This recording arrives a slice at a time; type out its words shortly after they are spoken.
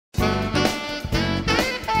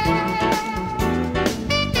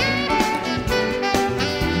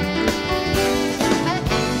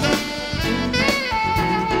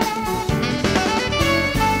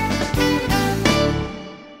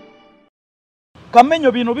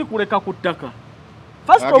Kamenyo bino bikuleka ku ttaka.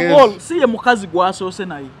 First of all, siye mukazi gwasoose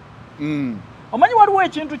naye. Omanyi waliwo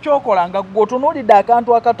ekintu kyokola nga gwotunuulidde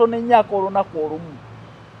akantu akatono ennyo ak'olunaku olumu.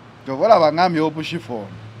 Tobola bangambye obushifo.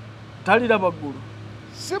 Talira baggulu.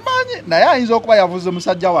 Simanyi naye ayinza okuba yavuze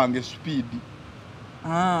musajja wange speed.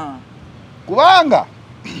 Kubanga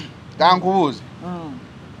kankubuuze.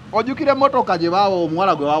 Ojjukira emmotoka gye baawa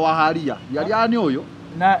omuwala gwe wawa Haliya. Yali ani oyo?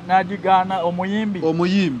 N'agigaana omuyimbi.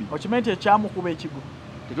 Omuyimbi. Okimanyi ekyamukuba ekigo.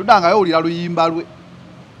 Tetuddangayo owulira luyimba lwe.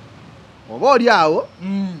 Oba oli awo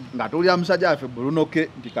nga tuwulira musajja waffe Bulunoke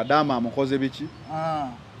nti Kadaama amukoze biki.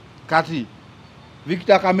 Kati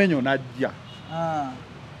Victor Kamenyo najja.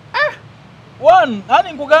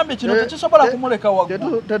 Ani nkugambye kino tekisobola kumuleka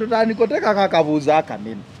waggulu. Tetutandikoteka kakabuuza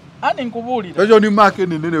akanene. Ani nkubuulira. Ekyo ni maake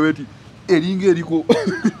nenene weti eringa eriko.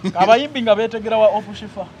 Abayimbi nga beetegera wa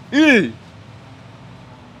Shifa.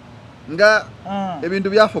 Nga ebintu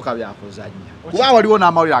byafuuka byakuzannya. Kuba waliwo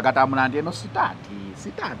n'amawulire agatambula nti eno sitaati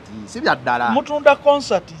si bya ddala. Mutunda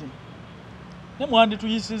concert ne mwandi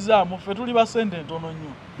tuyisizaamu ffe tuli ba sente ntono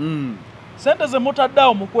nnyo. Sente ze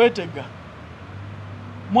mutaddeawo mu kwetega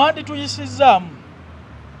mwandi tuyisizaamu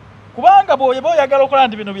kubanga bw'oyagala okola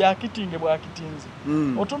nti bino byakitinge bwakitinze.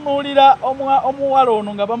 Otunuulira omuwala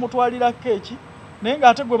ono nga bamutwalira keeki naye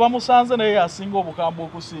ng'ate gwe bamusanze naye yasinga obukambwe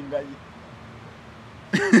okusinga ye.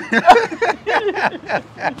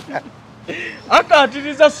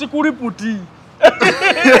 Akatiriza sikuriputi.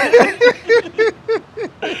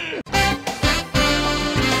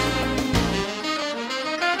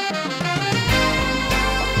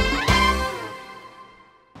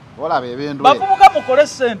 Bavubuka mukole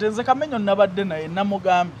ssente nze Kamenyo nabadde naye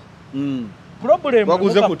namugambye. Problem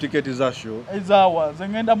waguze ku tiketi za show. Ezaawa nze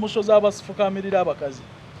ngenda mu show z'abasifukamirira abakazi.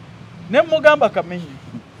 Ne mugamba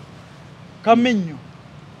Kamenyo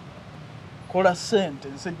kola ssente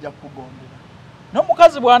nsejja kugondera.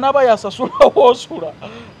 N'omukazi bw'anaaba yasasula woosula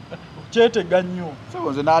kyetega nnyo.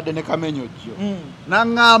 Sebo nze naadde ne Kamenyo jjo.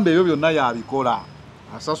 Naŋŋamba ebyo byonna yabikola.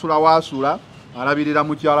 Asasula waasula alabirira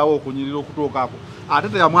mukyala we okunyirira okutuukaako. Ate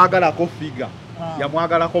teyamwagalako figa.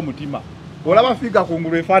 Yamwagalako mutima. Olaba figa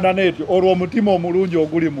kungulu efaanana etyo olwo omutima omulungi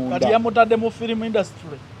oguli munda. Kati yamutadde mu film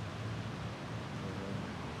industry.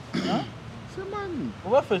 Simanyi.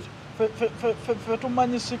 Oba fe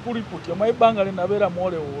tumanyi sikuriputi omanyi ebbanga linabeera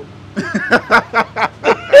mwolewoole.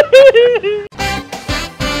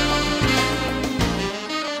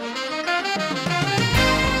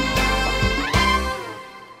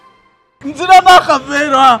 Nzira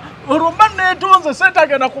n'akaveera olumba neetonze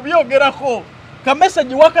sentagenda kubyogerako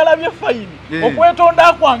kameseji wakalabye fayini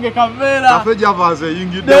okwetonda kwange kaveera kafe javaze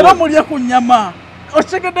yingidde leero mulye ku nnyama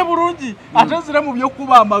otegedde bulungi ate nzira mu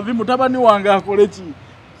by'okkuba amavi mutabani wange akole ki.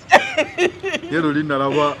 Yero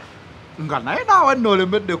linalaba nga naye naawe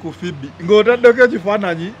noolemedde ku Fibi ng'otaddeko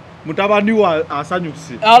ekifaananyi mutabani wa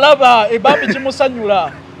asanyuse. Alaba ebambi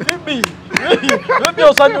kimusanyula. Fibi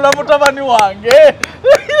osanyula mutabani wange.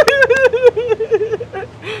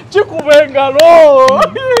 Kikuba engalo.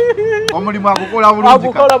 Omulimu agukola bulungi.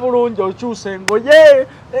 Agukola bulungi okyusa engoye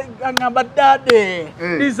ngamba ddade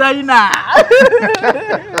designer.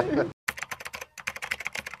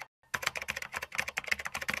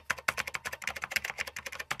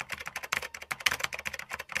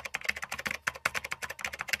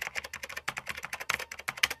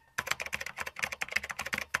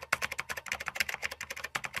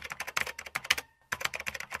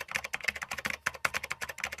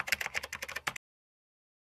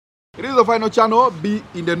 It is the final channel, be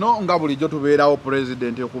in the know nga bulijjo tubeerawo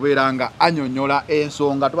president okubeera nga anyonyola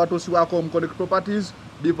ensonga tuba tusiwako Connect Properties,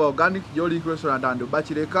 Beef Organic, Jolly Restaurant and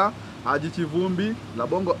Bachireka, Haji Kivumbi,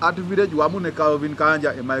 Labongo Art Village, wamu ne Calvin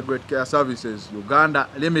Kayanja, Migrate Care Services, Uganda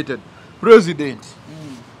Limited. President,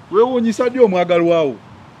 weewuunyisa ddi omwagalwawo?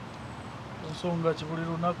 Ensonga ki buli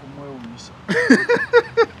lunaku mwewuunyisa.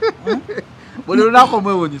 Buli lunaku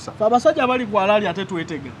mwewuunyisa. Abasajja bali kwalaali ate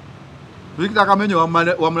twetega. Victor Kamenyo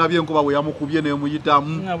wamulabye enkuba bwe yamukubye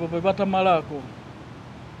n'emuyitamu. Abo bwe batamalaako.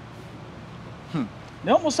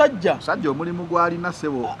 Naye omusajja omulimu gw'alina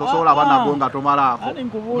ssebo tosobola banago nga tomalaako.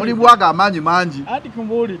 Mulimu amaanyi mangi. Ati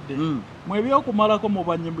kumbuulidde mu ebyokumalako mu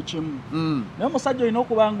banyimbu kimu. Naye omusajja olina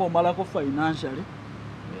okuba nga omalako financially.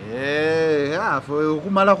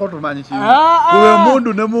 Okumalako tumanyi kimu. Kuba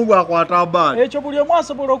emundu ne Mungu akwata bbaali. Ekyo buli omu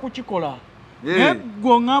asobola okukikola. Naye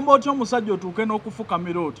gwe oŋŋamba otya omusajja otuuke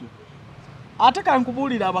n'okufukamira otyo. Ate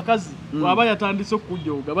kankubuulira abakazi bw'aba yatandise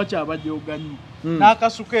okujooga bakyabajooga nnyo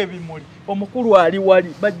n'akasuka ebimuli omukulu ali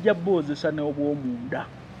wali bajja bwozesa n'obwomunda.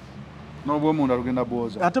 N'obwomunda lugenda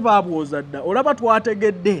bwoza. Ate baabwoza dda olaba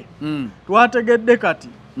twategedde kati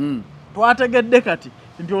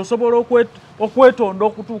nti osobola okwetonda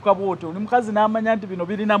okutuuka bw'otyo oli mukazi n'amanya nti bino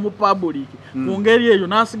birina mu public ku ngeri eyo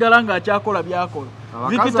n'asigala ng'akyakola byakola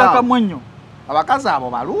Vikita Kamenyo abakazi abo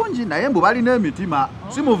balungi naye mbu balina emitima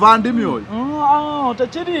si muvandimye oyo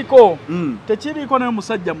tekiriiko naye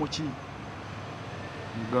musajja muki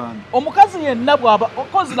omukazi yenna bw'aba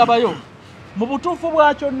okozi labayo mu butuufu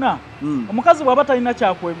bwa kyonna omukazi bw'aba talina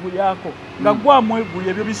kyakwegulyako nga gwamweguye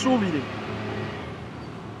ebyo bisuubire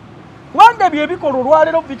kubanga ebyo ebikola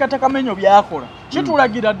olwaleero Vikita Kamenyo byakola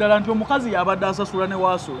kitulagira ddala nti omukazi yabadde asasula ne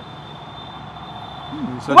waasula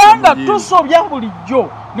kubanga tusobya bulijjo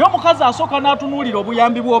naye omukazi asooka n'atunuulira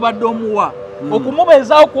obuyambi bw'obadde omuwa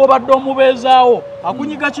okumubeezaawo kw'obadde omubeezaawo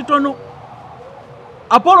akunyiga kitono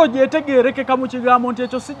apology etegeerekeka mu kigambo nti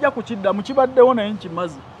ekyo sijja kukiddamu kibaddewo naye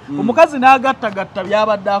nkimaze omukazi n'agattagatta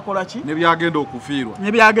byabadde akola ki ne byagenda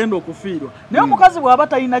okufiirwa naye omukazi bw'aba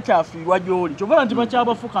talina kyafiirwa gy'oli kyobola nti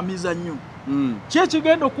bakyabafukamiza nnyo ki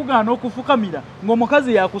ekigenda okugaana okufukamira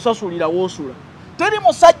ng'omukazi yakusasulira woosula teri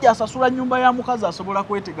musajja asasula nnyumba ya mukazi asobola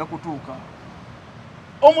kwetega kutuuka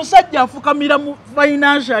omusajja afukamira mu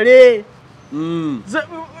financiale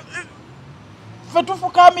ffe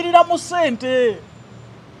tufukamirira mu ssente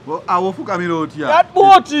awo ofukamira otya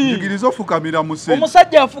Jigiriza ofukamira mu ssente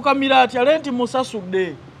omusajja afukamira atya lenti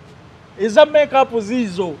musasudde eza make-up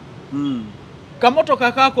ziizo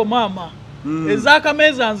kamotoka kaako maama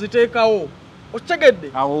ez'akameeza nziteekawo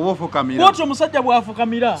okitegedde awo ofukamira bwotyo omusajja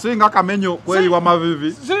bw'afukamira singa Kamenyo kweyiwa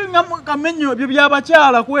mavivi singa Kamenyo ebyo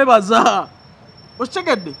by'abakyala kwebaza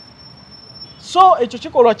okitegedde so ekyo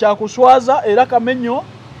kikolwa kyakuswaza era Kamenyo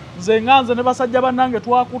nze nganze ne basajja bannange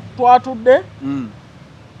twatudde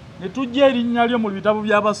ne tujja erinnya lyo mu bitabo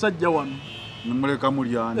by'abasajja wano nemuleka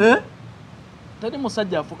mulyani teri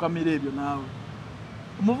musajja afukamira ebyo naawe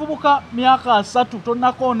omuvubuka myaka 3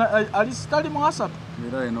 tonnakoona alisitali mu 3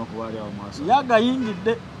 era eno okubaali awo mwasa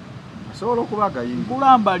yagayingidde asobola okuba agayingidde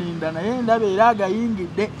kulamba linda naye ndaba era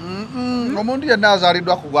agayingidde omuntu yenna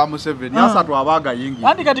azaaliddwa ku gwa Museveni asatu aba agayingidde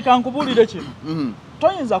andi kati kankubuulire kino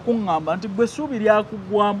toyinza kuŋŋamba nti gwe essuubi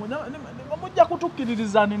lyakugwamu mujja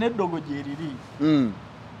kutukkiririza nina eddogo gyeriri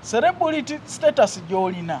celebrity status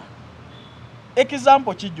gy'olina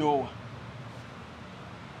example kijoowa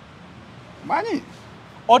manyi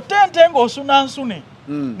otente ng'osunansune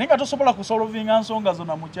naye nga tosobola kusolovinga nsonga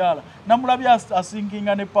zonna mukyala namulabye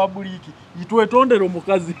asinkinga ne publiki yitwetondera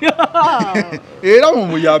omukazi era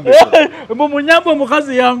mumunyambe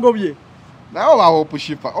omukazi yangobye naye oba Hope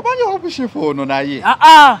Shifa omanyi Hope Shifa ono naye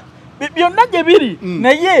byonna gye biri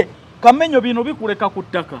naye Kamenyo bino bikuleka ku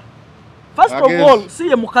ttaka first of all si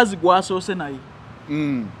ye mukazi gwasoose naye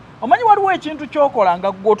omanyi waliwo ekintu kyokola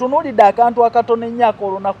nga gwotunuulidde akantu akatono ennyo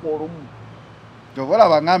ak'olunaku olumu tobola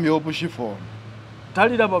bangambye Hope Shifa ono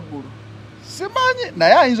talira baggulu simanyi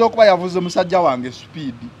naye ayinza okuba yavuze musajja wange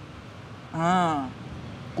speed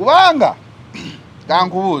kubanga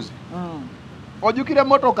kankubuuze ojjukira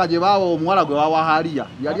emmotoka gye baawa omuwala gwe wawahaliya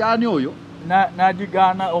yali ani oyo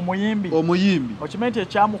n'agigaana omuyimbi okimanyi nti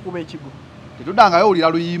ekyamukuba ekigo tetuddangayo owulira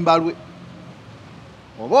luyimba lwe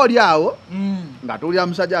oba oli awo nga tuwulira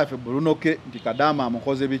musajja waffe bulunoke nti Kadaama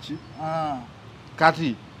amukoze biki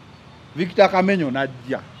kati Vikita Kamenyo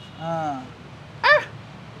n'ajja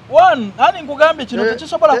ani nkugambye kino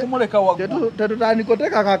tekisobola kumuleka waggulu tetutandika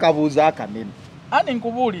oteekako akabuuzo akanene ani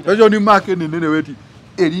nkubuulira ekyo ni maaka enene weti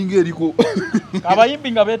eringa eriko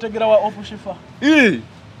abayimbi nga beetegera wa Hope Shifa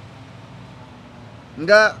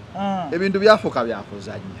nga ebintu byafuuka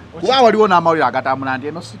byakuzannya kuba waliwo n'amawulire agatambula nti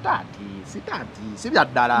eno sitaati si bya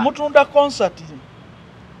ddala mutunda konsati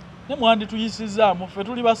ne mwandituyisizaamu ffe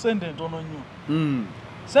tuli ba sente ntono nnyo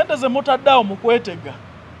sente ze mutaddeawo mu kwetega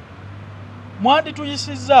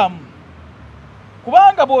mwandituyisizaamu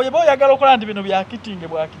kubanga bw'oyeba oyagala okola nti bino byakitinge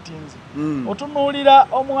bwakitinze otunuulira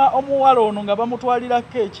omuwala ono nga bamutwalira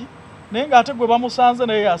keeki naye ng'ate gwe bamusanze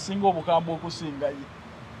naye yasinga obukambwe okusinga ye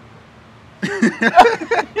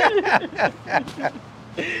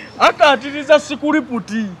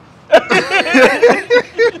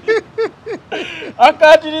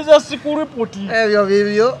akaatiriza sikuriputi ebyo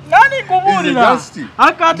bibyo nani nkubuulira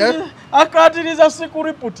akaatiriza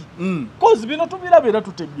sikuriputi kozi bino tubiraba era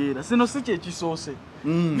tutegeera sino si kyekisoose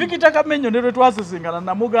Vikita Kamenyo ne lwe twasisinkana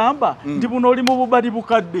namugamba nti buno oli mu Bubadi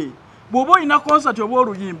bukadde bw'oba olina konsati oba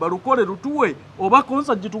oluyimba lukole lutuwe oba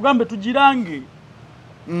konsati gitugambe tugirange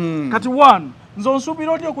kati nze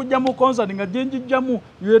onsuubira oli okujja mu konsati nga gye njijjamu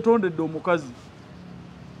yeetondedde omukazi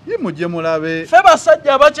mujje mulabe ffe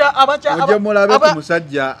basajja mujje mulabe ku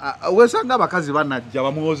musajja wesanga abakazi banajja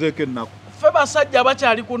bamuwozeeko ennaku ffe basajja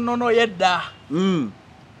abakyali ku nnono yedda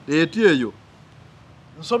eti eyo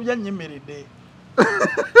nsobya nnyimiridde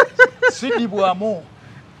sidibwamu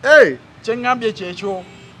Kyengambye kyekyo.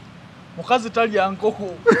 Mukazi talya nkoko.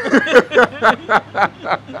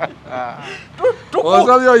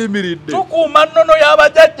 Osabye oyimiridde. Tukuuma nnono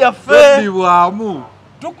y'abajjajjaffe. Todibwamu.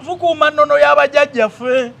 Tukuuma nnono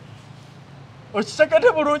y'abajjajjaffe.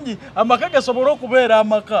 Okitegedde bulungi amaka gasobola okubeera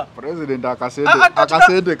amaka. President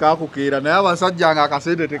akasente kakukeera naye abasajja nga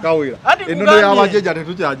akasente tekawera. Ennono y'abajjajja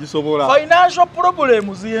tetukyagisobola. Financial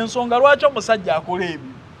problems y'ensonga lwaki omusajja akola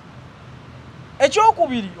ebyo.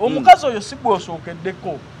 Ekyokubiri omukazi oyo si gwe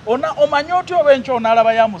osookeddeko. Omanyi otya oba enkyo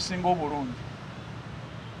onaalaba yamusinga obulungi.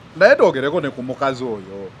 Naye twogereko ne ku mukazi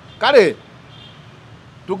oyo. Kale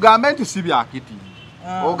tugambe nti si byakiti.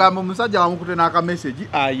 Ogamba omusajja bamukute n'akameseji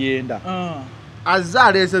ayenda. Azze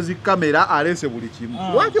aleese zikamera aleese buli kimu.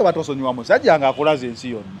 Lwaki oba tosonyiwa musajja ng'akulaza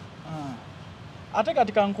ensi yonna? Ate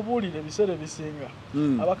kati kankubuulire ebiseera ebisinga.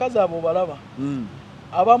 Abakazi abo balaba.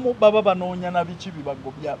 Abamu baba banoonya na biki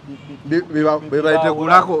bibagobya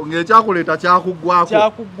bebayitegulako ng'ekyakuleeta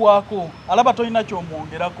kyakuggwako. Alaba tolina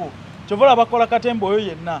kyomwongerako. Kyovola bakola katembo oyo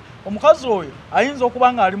yenna. Omukazi oyo ayinza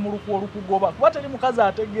okuba nga ali mu luku olukugoba. Kuba teri mukazi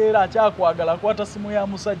ategeera akyakwagala akwata simu ya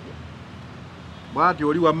musajja. Bwati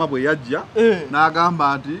oli wamma bwe yajja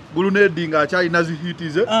n'agamba nti gulunedi ng'akyalina zihiti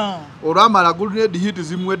ze. Olwamala gulunedi hiti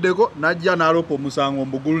zimuweddeko n'ajja n'alopa omusango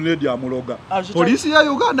mbu gulunedi amuloga. Poliisi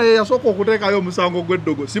ya Uganda ye yasooka okuteekayo omusango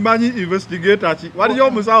gw'eddogo. Simanyi investigator ki. Waliyo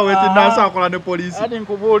omusawo w'ekinnansi akola ne poliisi. Ati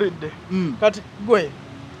nkubuulidde. Kati gwe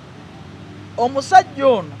omusajja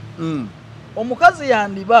ono omukazi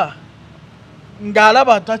yandiba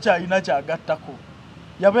ng'alaba takyalina kyagattako.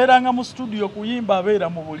 Yabeeranga mu studio kuyimba abeera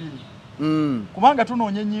mu buliri. Kubanga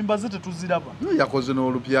tunoonya ennyimba ze tetuziraba. Yakoze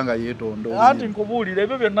n'olupya nga yeetonda. Anti nkubuulire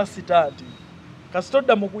ebyo byonna sitaati.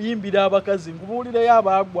 Kasitodda mu kuyimbira abakazi nkubuulireyo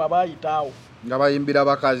abaagwa abaayitaawo. Nga bayimbira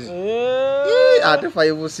abakazi. Ate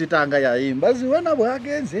 5 sita nga yayimba ziwena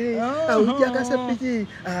bwagenze. Awujja akasepiki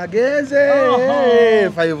agenze.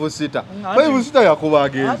 5 sita. 5 sita yakuba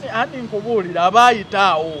agenze. Anti nkubuulire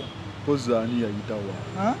abaayitaawo. Kozi ani yayitawo?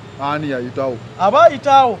 Ani yayitawo?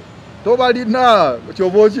 Abaayitaawo. Tobalina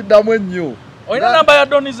kyoba okiddamu ennyo. Olina namba ya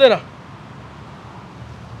Donizera?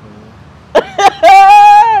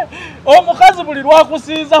 Omukazi buli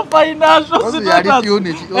lwakusinza financial status.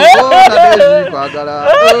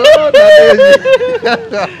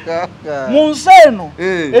 Mu nsi eno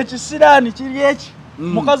ekisiraani kiri eki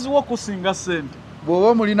mukazi wo kusinga ssente.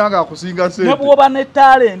 Bw'oba mulina ng'akusinga ssente. Ne bw'oba ne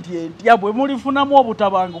talenti entya bwe mulifunamu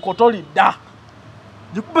obutabanguko tolidda.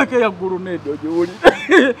 Jikubeke ya gurunedi ojiwuli.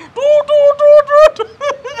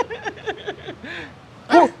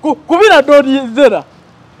 Kubira Donizera.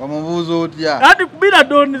 Bamubuuza otya? Ati kubira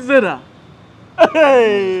Donizera.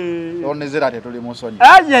 Donizera tetuli musonyi.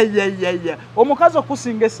 Ayayayaya. Omukazi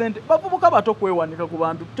okusinga ssente bavubuka bato kwewanika ku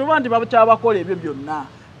bantu. Tebandi babakyabakola ebyo byonna.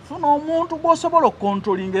 Funa omuntu gw'osobola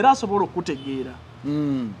okukontrolinga era asobola okutegeera.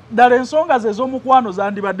 Ddala ensonga ze ez'omukwano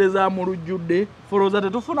zandibadde za mu lujjudde. Folooza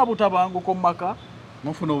tetufuna butabanguko mu maka.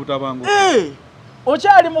 Mufuna obutabanguko.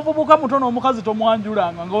 Okyali muvubuka mutono omukazi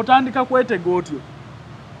tomwanjulanga ng'otandika kwetega otyo.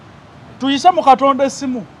 Tuyise mu Katonda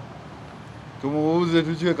essimu. Tumubuuze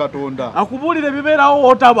tukiwe Katonda. Akubuulire bibeerawo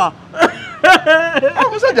w'otaba.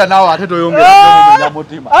 Omusajja naawe ate toyongera n'omumenya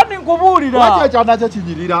mutima. Ati nkubuulira. Lwaki ekyana kye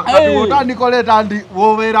kinyirira? Kati bw'otandika oleeta ndi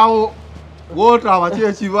w'obeerawo w'otaba ki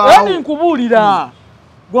ekibaawo. Ati nkubuulira.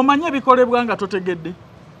 Gw'omanyi ebikolebwa nga totegedde.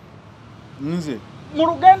 Nze. Mu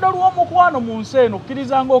lugendo lw'omukwano mu nsi eno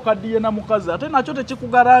okkirizanga okaddiye na mukazi ate nakyo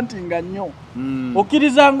tekikugarantinga nnyo.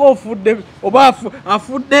 Okkirizanga ofudde oba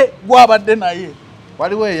afudde gw'abadde naye.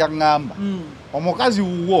 Waliwo eyaŋŋamba omukazi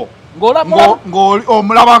wuwo ng'oli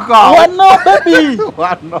omulabako awo. Wano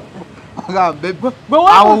bebi.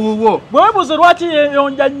 Awo wuwo. Bwe weebuuze lwaki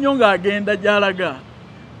yeeyonja nnyo ng'agenda gy'alaga.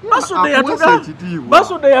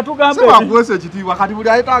 Basudde yatugamba sebakwesa ekitiibwa kati buli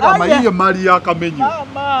ayita agamba yiye mali ya Kamenyo.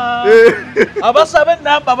 Abasaba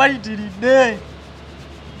ennamba bayitiridde.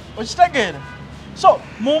 Okitegeera? So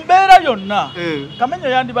mu mbeera yonna Kamenyo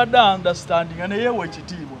yandibadde understanding ne yeewa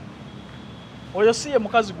ekitiibwa. Oyo si ye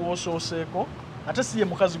mukazi gw'osooseeko ate si ye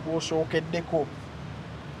mukazi gw'osookeddeko.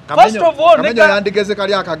 Kamenyo yandigeze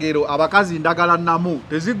kali akagero abakazi ndagala nnamu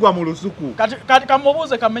teziggwa mu lusuku. Kati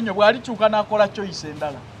kamubuuze Kamenyo bw'alikyuka n'akola choice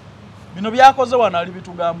endala. Bino byakoze wano ali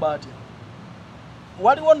bitugamba atya.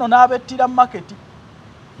 Waliwo nno n'abettira maketi.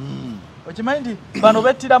 Okimanyi nti bano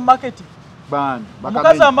bettira maketi.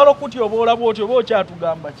 Omukazi amala okutyoboola bw'otyo oba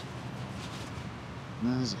okyatugamba ki?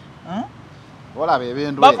 Nze. Olaba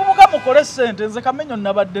ebintu bavubuka mukole ssente nze Kamenyo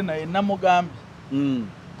nabadde naye namugambye.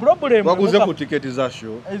 Problem waguze ku tiketi za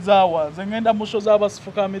show ezawa nze ngenda mu show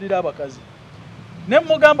z'abasifukamirira abakazi. Ne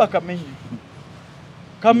mugamba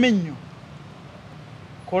Kamenyo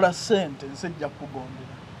kola ssente nsejja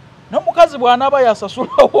kugondera. omukazi bw'anaaba yasasula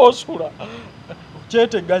wosula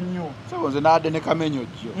kyetega nnyo sebo nze naadde ne Kamenyo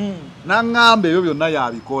jjo naŋŋamba ebyo byonna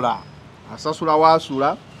yabikola asasula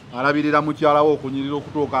wasula alabirira mukyalawo okunyirira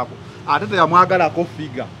okutuukako ate teyamwagalako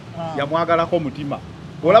figa yamwagalako mutima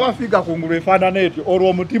olaba figa kungulu efaanana etyo olwo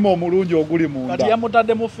omutima omulungi oguli munda kati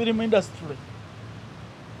yamutadde mu film industry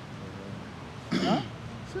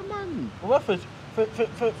semanyi oba fe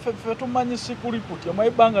tumanyi sikuriputi omanyi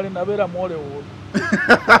ebbanga linabeera Hollywood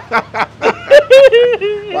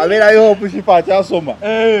wabeerayo Hope Shifa akyasoma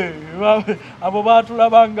abo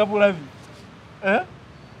baatulabanga bulabi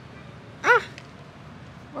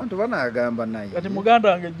bantu banagamba naye kati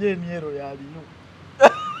muganda wange Jeniero yaliyo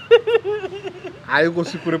aliko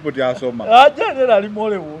sikuripoti asoma Jeniero ali mu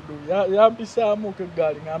Hollywood yampisaamu ko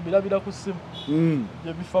eggaali ngambirabira ku ssimu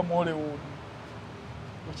gye bifa mu Hollywood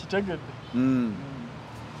okitegedde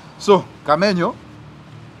so Kamenyo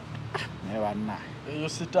naye banna eyo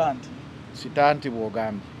sitanti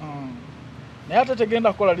bw'ogambye naye ate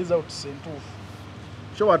tegenda kukola result entuufu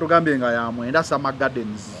kyo watugambye nga yamwenda Summer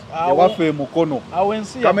Gardens ewaffe emukono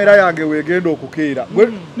kamera yange weegenda okukeera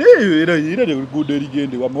naye era Ogudde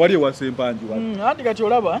ligende wamwe wali ewa Sempanji anti kati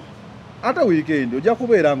olaba ate weekend ojja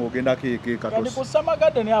kubeera nga ogenda keeke kati katosi ku Summer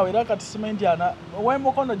Garden awo era kati simenti ana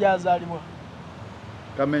ow'emukono gyazaalibwa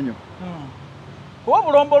Kamenyo kuba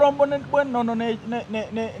bulombolombo bwennono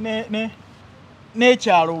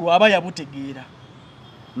n'ekyalo olwo aba yabutegeera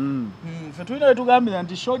ffe tulina wetugambira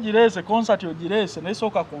nti show gireese concert ogireese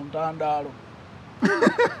nesooka ku ntandaalo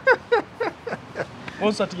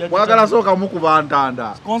mwagala sooka mukuba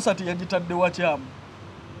ntanda concert yagitadde wakyamu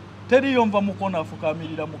teriyo nva mukono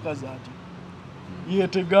afukamirira mukazi ati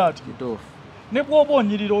yeetega ati ne bw'oba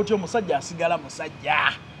onyirira otyo omusajja asigala musajja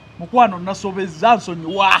mukwano nasobezza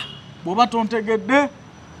nsonyiwa bw'oba tontegedde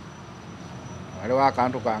waliwo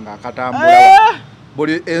akantu kange akatambula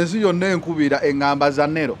buli ensi yonna enkubira eŋŋamba za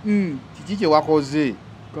Nero kiki kye wakoze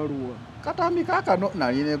kaluwa katambi kaakano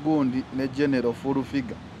nali ne gundi ne General full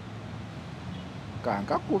figure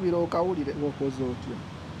kankakubira okawulire wakoze otya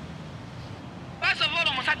basobola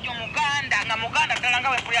omusajja omuganda nga muganda ddala nga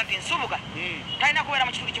wefulira nti nsubuga talina kubeera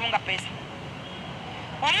mu kitundu kimu nga pesa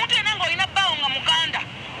omuntu yenna ng'olina bbaawo nga muganda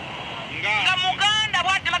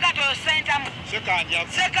bwadde magati oyo sentamu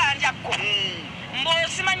sekanjakko mbo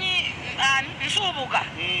simanyi nsubuga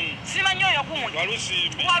simanyi oyo kundi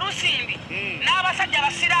walusimbi n'abasajja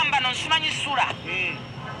abasiraamu bano nsimanyi ssula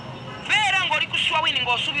beera ng'oli ku swawini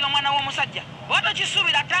ng'osuubira omwana w'omusajja oba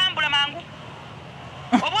tokisuubira tambule mangu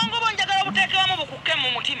obwongo bwo njagala obuteekeramu bukukke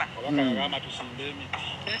mu mutima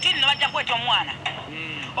nti nno bajja kweta omwana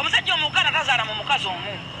omusajja omuganda tazaala mu mukazi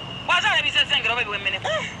omu bwazaala ebizezengero oba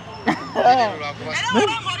ebiwemmeneku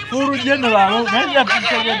fulu general naye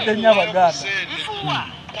yatutegedde nnyo abaganda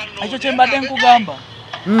ekyo kye mbadde nkugamba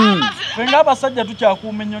ffe ng'abasajja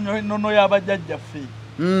tukyakuuma ennono y'abajjajjaffe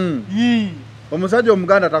omusajja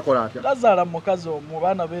omuganda takola atya tazaala mu mukazi omu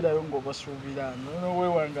baana beerayo ng'obasuubira nono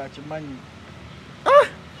weewange akimanyi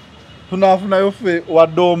tunaafunayo ffe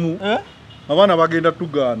wadde omu abaana bagenda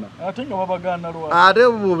tugaana ate nga babagaana lwaki ate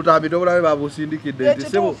butambi tobulabe babusindikidde nti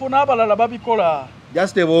ekituufu n'abalala babikola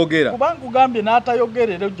just boogera kuba nkugambye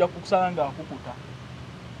n'atayogera era ojja kusanga nga akukuta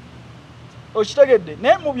okitegedde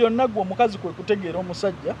naye mu byonna gwe omukazi kwe kutegeera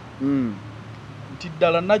omusajja nti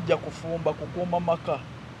ddala najja kufumba kukuuma maka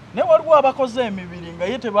naye waliwo abakoze emibiri nga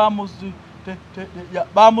ye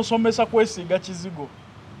bamusomesa kwesiiga kizigo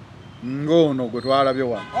ng'ono gwe twalabye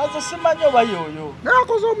wano aze simanyi oba yoyo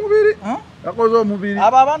yakoze omubiri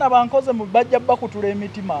abo abaana bankoze bajja bakutula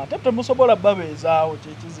emitima ate temusobola babeezaawo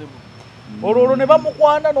kyekizibu olwo ne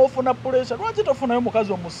bamukwana n'ofuna puresha lwaki tofunayo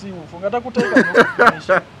mukazi omusiiwufu nga takuteeka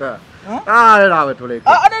naawe tuleke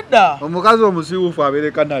nedda omukazi omusiiwufu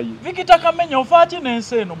abeereka naye Vikita Kamenyo ofaaki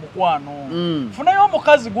n'ensi eno mukwano funayo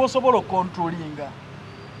omukazi gw'osobola okontrolinga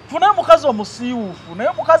funayo omukazi omusiiwufu naye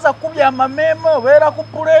omukazi akubye amameeme obeera ku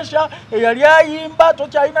puresha eyali ayimba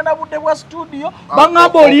tokyalina na budde bwa studio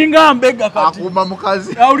baŋŋamba olinga mbega kati akuuma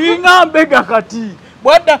mukazi olinga mbega kati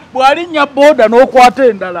bwadda bw'alinnya booda n'okwata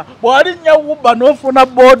endala bw'alinnya wubba n'ofuna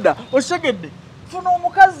booda osegedde funa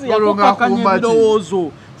omukazi yakukakanya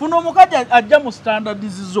ebirowoozo funa omukazi ajja mu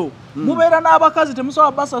standards zo mubeera n'abakazi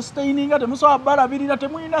temusobola basustaininga temusobola balabirira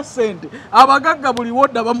temulina ssente abagagga buli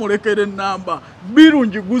wodda bamulekera ennamba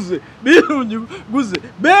birungi guze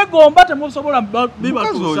beegomba temusobola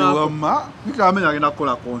bibatuusaako Kamenyo agenda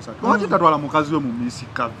kukola concert lwaki tatwala mukazi we mu Miss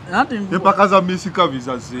Kavi empaka za Miss Kavi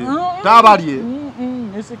zaze tabalye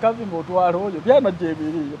Miss Kavi ng'otwala oyo byana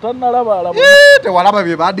gyebiriyo tannalaba tewalaba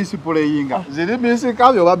bye badisipuleyinga ziri Miss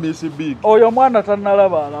Kavi oba Miss Big oyo omwana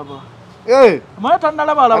tannalaba Maya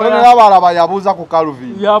tannalaba alaba yabuuza ku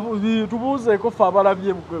Calvin. Tubuuzeeko ffe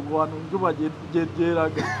abalabye wano njuba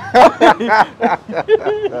gyeraga.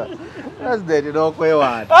 President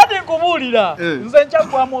n'okwewaana. Ati nkubuulira nze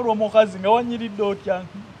nkyagwamu olwo omukazi nga wanyiridde otya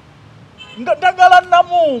nga ddagala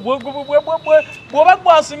nnamu bw'oba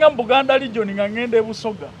gwasinga mu Buganda region nga ngenda e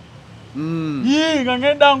Busoga nga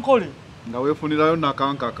ngenda Nkole nga weefunirayo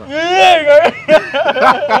nakankaka.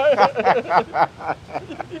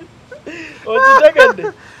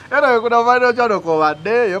 Okitegedde era kuna final channel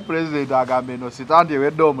kobadde ye president agambe no sitanti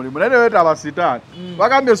ewedde omulimu naye wetaba sitanti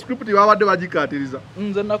bagambye script babadde bagikatiriza.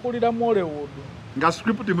 Nze nakulira mu Hollywood nga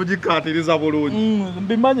script mugikatiriza bulungi.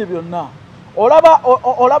 Mbimanyi byonna.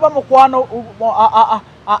 Olaba mukwano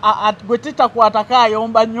gwe titakwatako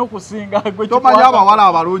ayomba nnyo okusinga tomanyi abawala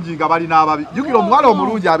abalungi nga balina ababi. Jjukira omuwala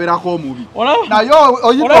omulungi abeerako omubi naye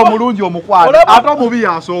oyita omulungi omukwane ate omubi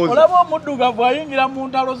yasooza. Olaba omuddugavu ayingira mu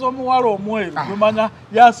ntalo z'omuwala omweru gumanya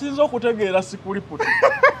yasinza okutegeera sikuriputi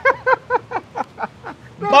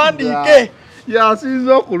mpandiike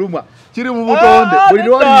yasinza okulumwa. Kiri mu butonde buli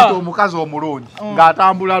lw'oyita omukazi omulungi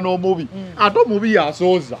ng'atambula n'omubi ate omubi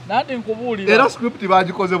yasooza. Nandi nkubuulira era script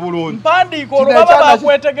bagikoze bulungi. Mpandiika olubaba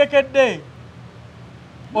bakwetegekedde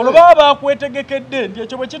olubaba bakwetegekedde nti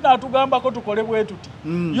ekyo bwe kinaatugambako tukole bwe tuti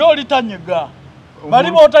ye oli tanyega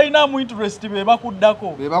bali b'otalinamu interest be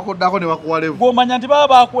bakuddako ne bakuwa level gw'omanya nti baba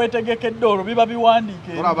bakwetegekedde olwo biba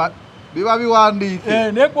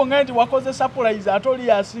biwandiike naye gwonga nti wakoze surprise ate oli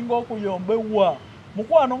yasinga okuyomba ewa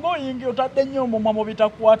mukwano ng'oyingi otadde nnyo omumwa mu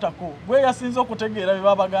bitakwatako gwe yasinza okutegeera bye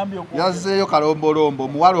babagambye yazzeeyo kalombolombo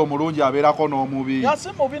omuwala omulungi abeerako n'omubi yasi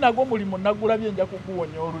mubi nagwo mulimu naggulabye nja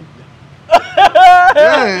kuguwonya olujja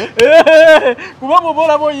kuba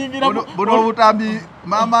mubolaba oyingira buno obutambi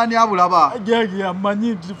maamaani abulaba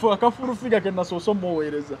amanyi nti akafulufiga ke nasoose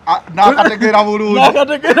omuweereza n'akategeera bulungi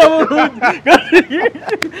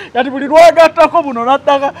kati buli lwagattako buno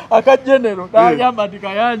n'addaka akajenero n'agamba nti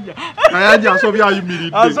Kayanja asobye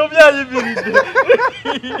ayimiridde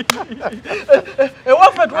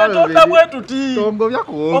ewaffe twetonda bwe tuti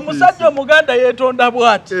omusajja omuganda yeetonda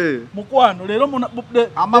bw'ati mukwano leero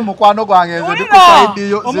ama mukwano gwange nze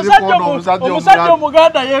ndikusaidiyo zirikono omusajja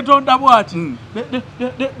omuganda yeetonda bw'ati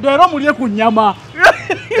leero mulye ku nnyama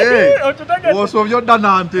osobye odda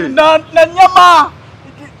nante na nnyama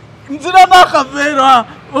nzira n'akaveera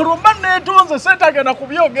olumba neetonze seetagenda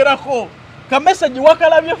kubyogerako kamesagi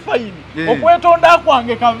wakalabye fayini okwetonda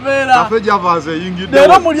kwange kaveera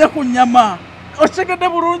leero mulye ku nnyama okitegedde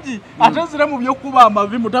bulungi ate nzire mu byokkuba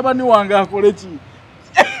amavi mutabani wange akole ki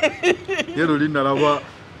yero linalaba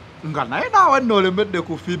nga naye naawe noolemedde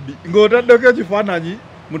ku Fibi ng'otaddeko ekifaananyi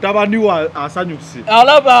mutabani wa asanyuse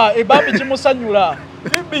alaba ebambi kimusanyula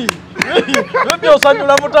Fibi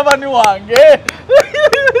osanyula mutabani wange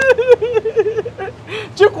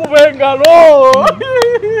kikuba engalo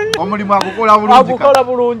omulimu agukola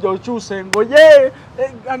bulungi okyusa engoye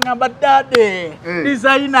aŋŋamba ddaade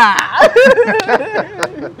designer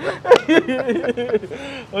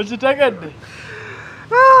okitegedde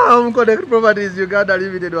Connect Properties Uganda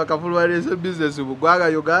Limited wakafulwalese business mu ggwanga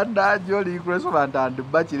Uganda Jolly Restaurant and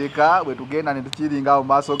Bakireka bwe tugenda ne tukiringa mu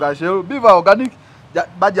maaso ga Shell Biva Organic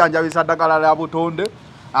bajanjabisa ddagala lya butonde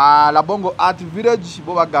Labongo Art Village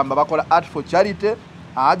bo bagamba bakola art for charity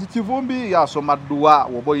Kivumbi yasoma dduwa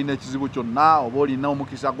oba olina ekizibu kyonna oba olina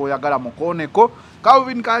omukisa gw'oyagala mukooneko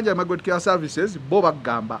Calvin Kayanja Margaret Care Services bo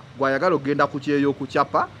bagamba gw'ayagala ogenda ku kyeyo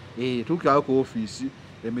okucapa tukirayo ku ofiisi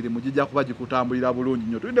emirimu gijja kuba gikutambulira bulungi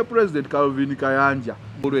nnyo tulinde President Calvin Kayanja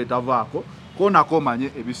olwetavaako koonako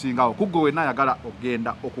omanye ebisingawo kuggo wenna ayagala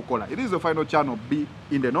ogenda okukola. It is the final channel. Be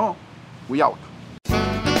in the know. We out.